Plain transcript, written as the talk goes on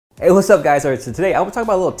Hey, what's up guys? Alright, so today I want to talk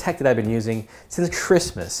about a little tech that I've been using since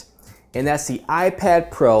Christmas, and that's the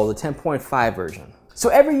iPad Pro, the 10.5 version. So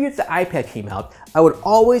every year the iPad came out, I would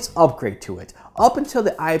always upgrade to it, up until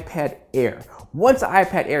the iPad Air. Once the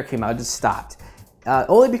iPad Air came out, it just stopped.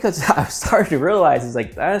 Only because I started to realize it's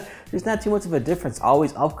like, there's not too much of a difference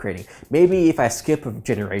always upgrading. Maybe if I skip a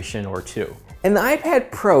generation or two. And the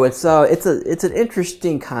iPad Pro, it's an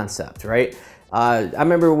interesting concept, right? I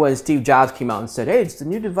remember when Steve Jobs came out and said, hey, it's a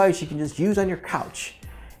new device you can just use on your couch.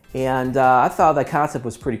 And I thought that concept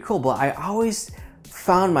was pretty cool, but I always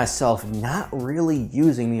found myself not really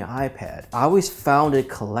using the iPad. I always found it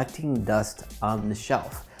collecting dust on the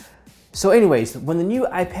shelf. So anyways, when the new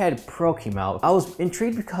iPad Pro came out, I was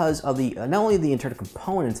intrigued because of not only the internal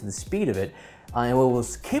components and the speed of it, and what it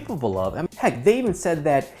was capable of. I mean, heck, they even said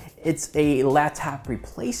that it's a laptop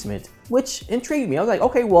replacement, which intrigued me. I was like,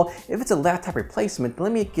 okay, well, if it's a laptop replacement,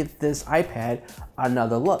 let me give this iPad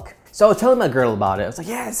another look. So I was telling my girl about it. I was like,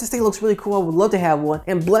 yeah, this thing looks really cool. I would love to have one.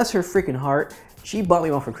 And bless her freaking heart, she bought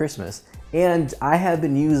me one for Christmas. And I have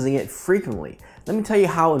been using it frequently. Let me tell you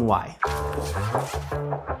how and why.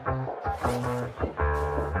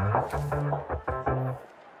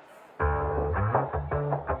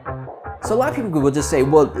 So a lot of people will just say,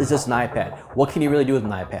 well, it's just an iPad. What can you really do with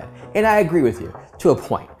an iPad? And I agree with you, to a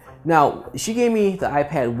point. Now, she gave me the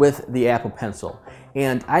iPad with the Apple Pencil,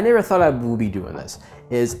 and I never thought I would be doing this.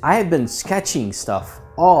 I have been sketching stuff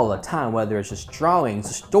all the time, whether it's just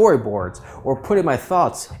drawings, storyboards, or putting my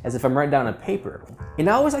thoughts as if I'm writing down on paper. And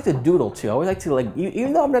I always like to doodle too. I always like to, like,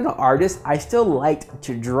 even though I'm not an artist, I still like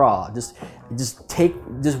to draw. Just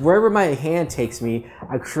wherever my hand takes me,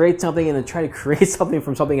 I create something and then try to create something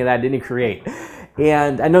from something that I didn't create.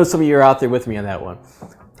 And I know some of you are out there with me on that one.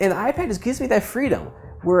 And the iPad just gives me that freedom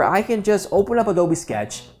where I can just open up Adobe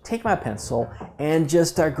Sketch, take my pencil, and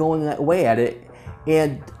just start going away at it.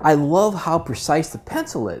 And I love how precise the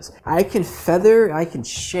pencil is. I can feather, I can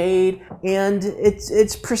shade, and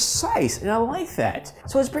it's precise, and I like that.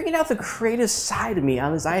 So it's bringing out the creative side of me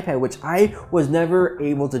on this iPad, which I was never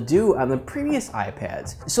able to do on the previous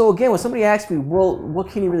iPads. So again, when somebody asks me, well, what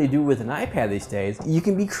can you really do with an iPad these days? You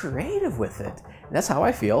can be creative with it. And that's how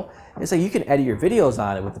I feel. It's like you can edit your videos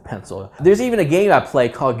on it with the pencil. There's even a game I play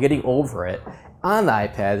called Getting Over It on the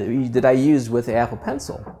iPad that I used with the Apple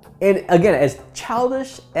Pencil. And again, as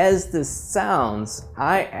childish as this sounds,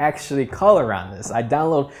 I actually color on this. I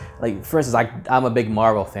download, like, for instance, I'm a big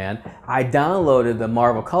Marvel fan. I downloaded the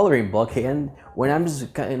Marvel coloring book, and when I'm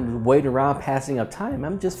just kind of waiting around passing up time,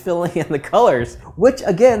 I'm just filling in the colors, which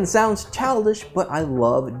again sounds childish, but I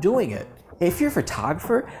love doing it. If you're a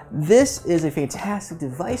photographer, this is a fantastic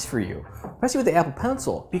device for you, especially with the Apple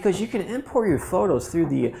Pencil, because you can import your photos through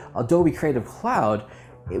the Adobe Creative Cloud,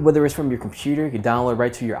 whether it's from your computer, you can download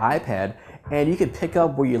right to your iPad, and you can pick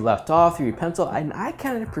up where you left off through your pencil. And I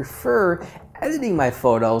kind of prefer editing my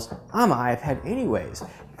photos on my iPad anyways,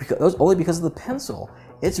 only because of the pencil.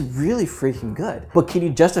 It's really freaking good. But can you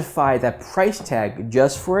justify that price tag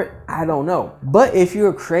just for it? I don't know. But if you're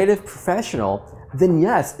a creative professional, then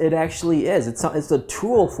yes, it actually is. It's a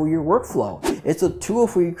tool for your workflow. It's a tool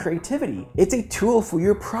for your creativity. It's a tool for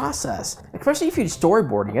your process. Especially if you're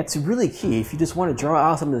storyboarding, it's really key. If you just want to draw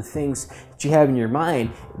out some of the things that you have in your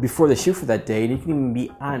mind before the shoot for that day, and you can even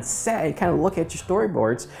be on set and kind of look at your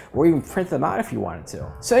storyboards or even print them out if you wanted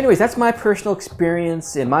to. So anyways, that's my personal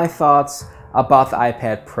experience and my thoughts about the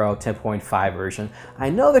iPad Pro 10.5 version. I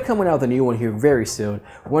know they're coming out with a new one here very soon.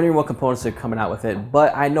 Wondering what components are coming out with it,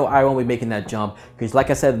 but I know I won't be making that jump because, like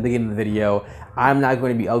I said at the beginning of the video, I'm not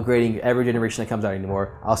going to be upgrading every generation that comes out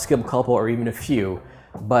anymore. I'll skip a couple or even a few.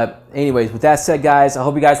 But anyways, with that said, guys, I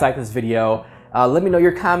hope you guys like this video. Let me know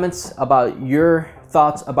your comments about your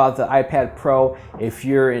thoughts about the iPad Pro. If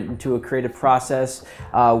you're into a creative process,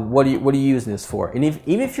 what are you using this for? And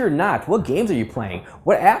even if you're not, what games are you playing?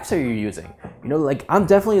 What apps are you using? You know, like, I'm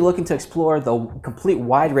definitely looking to explore the complete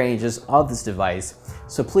wide ranges of this device.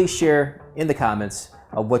 So please share in the comments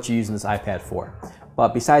of what you're using this iPad for.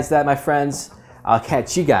 But besides that, my friends, I'll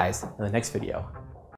catch you guys in the next video.